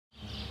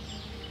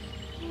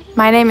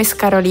My name is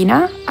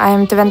Karolina. I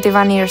am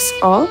 21 years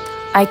old.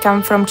 I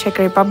come from Czech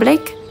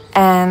Republic,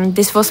 and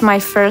this was my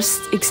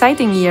first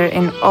exciting year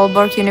in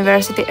Aalborg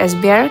University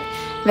Esbjerg,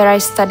 where I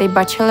study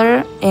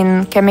bachelor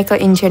in chemical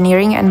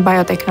engineering and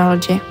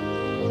biotechnology.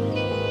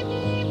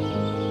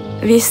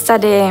 We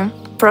study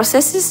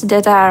processes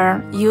that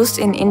are used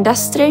in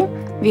industry.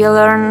 We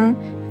learn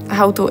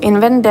how to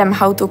invent them,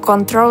 how to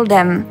control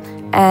them,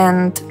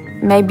 and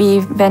maybe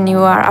when you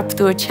are up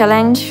to a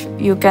challenge,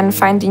 you can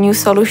find a new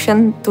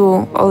solution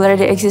to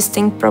already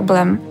existing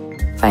problem.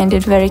 Find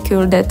it very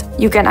cool that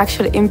you can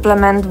actually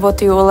implement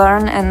what you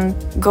learn and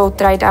go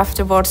try it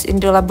afterwards in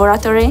the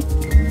laboratory.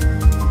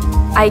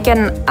 I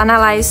can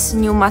analyze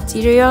new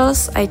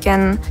materials, I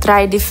can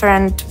try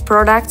different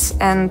products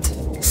and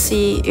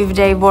see if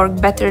they work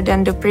better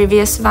than the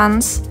previous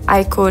ones.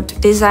 I could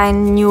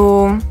design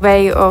new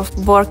way of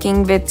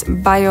working with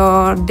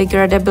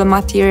biodegradable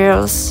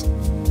materials.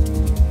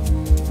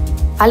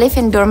 I live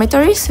in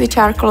dormitories, which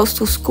are close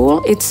to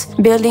school. It's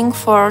building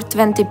for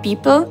 20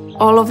 people.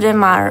 All of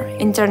them are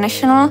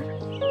international.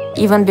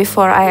 Even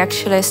before I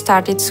actually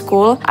started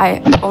school, I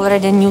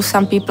already knew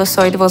some people,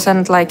 so it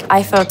wasn't like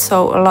I felt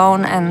so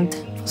alone, and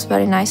it was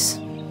very nice.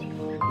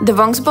 The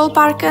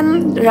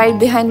Vångsbollparken, right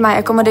behind my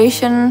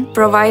accommodation,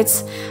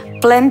 provides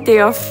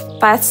plenty of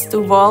paths to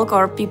walk,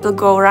 or people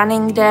go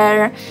running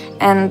there,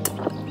 and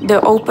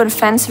the open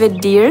fence with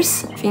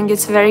deers. I think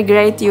it's very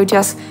great. You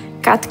just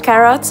cut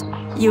carrots.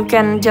 You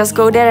can just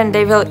go there and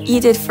they will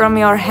eat it from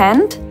your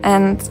hand,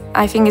 and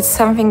I think it's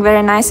something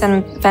very nice.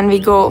 And when we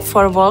go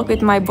for a walk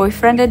with my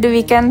boyfriend at the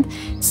weekend,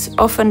 it's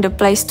often the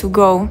place to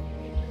go.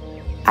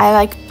 I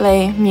like to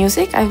play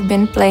music. I've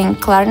been playing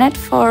clarinet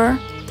for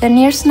 10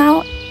 years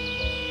now.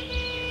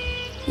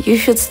 You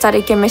should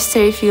study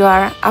chemistry if you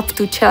are up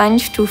to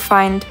challenge to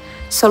find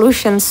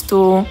solutions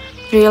to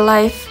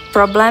real-life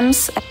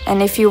problems,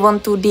 and if you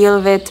want to deal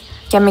with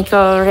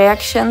chemical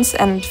reactions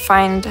and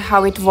find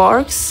how it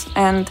works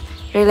and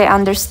really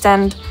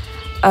understand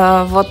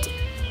what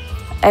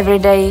every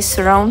day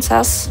surrounds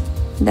us,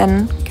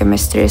 then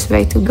chemistry is the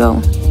way to go.